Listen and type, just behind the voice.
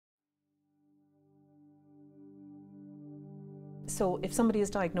So if somebody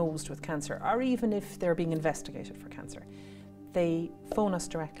is diagnosed with cancer, or even if they're being investigated for cancer, they phone us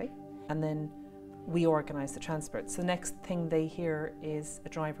directly and then we organise the transport. So the next thing they hear is a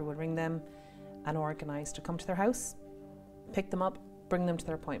driver will ring them and organise to come to their house, pick them up, bring them to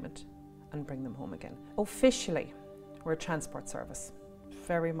their appointment and bring them home again. Officially, we're a transport service,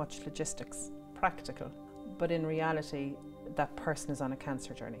 very much logistics, practical, but in reality, that person is on a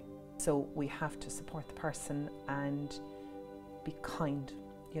cancer journey. So we have to support the person and be kind,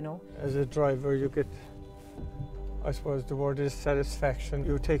 you know. As a driver, you get, I suppose the word is satisfaction.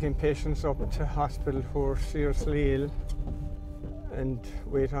 You're taking patients up to hospital who are seriously ill and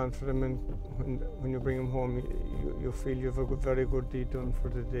wait on for them, and when you bring them home, you feel you have a very good deed done for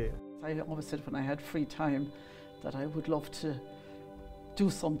the day. I always said when I had free time that I would love to do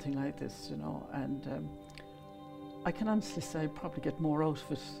something like this, you know, and I can honestly say I probably get more out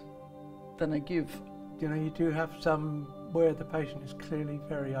of it than I give. You know, you do have some where the patient is clearly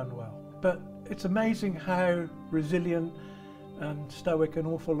very unwell. But it's amazing how resilient and stoic an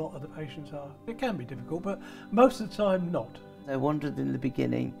awful lot of the patients are. It can be difficult, but most of the time not. I wondered in the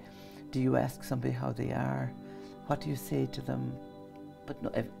beginning, do you ask somebody how they are? What do you say to them? But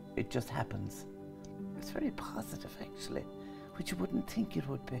no, it just happens. It's very positive actually, which you wouldn't think it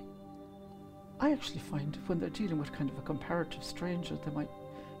would be. I actually find when they're dealing with kind of a comparative stranger, they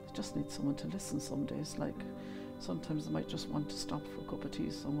just need someone to listen some days. Like sometimes they might just want to stop for a cup of tea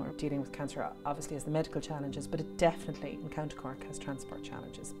somewhere. Dealing with cancer obviously has the medical challenges, but it definitely in County Cork has transport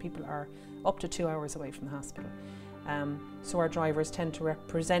challenges. People are up to 2 hours away from the hospital. So our drivers tend to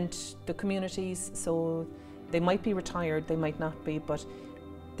represent the communities, so they might be retired, they might not be, but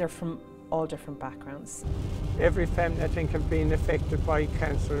they're from all different backgrounds. Every family, I think, have been affected by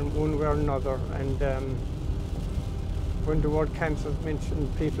cancer in one way or another, and when the word cancer is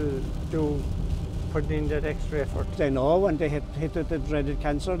mentioned, people do put in that extra effort. They know when they hit the dreaded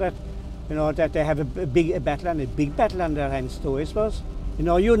cancer that, you know, that they have a big battle on their hands too, I suppose. You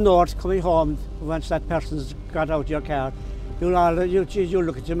know it's coming home once that person's got out of your car. You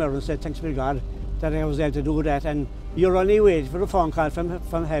look at your mirror and say, thanks be to God that I was able to do that, and you're only waiting for a phone call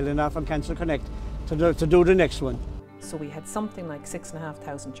from Helen or from Cancer Connect to do the next one. So we had something like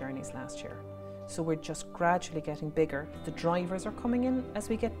 6,500 journeys last year. So we're just gradually getting bigger. The drivers are coming in as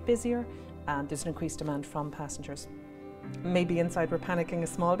we get busier, and there's an increased demand from passengers. Maybe inside we're panicking a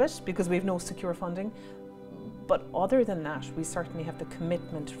small bit because we have no secure funding, but other than that, we certainly have the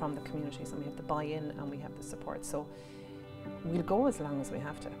commitment from the communities, and we have the buy-in and we have the support. So we'll go as long as we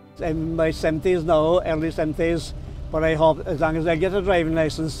have to. I'm in my 70s now, early 70s, but I hope as long as I get a driving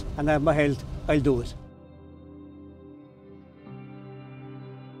licence and have my health, I'll do it.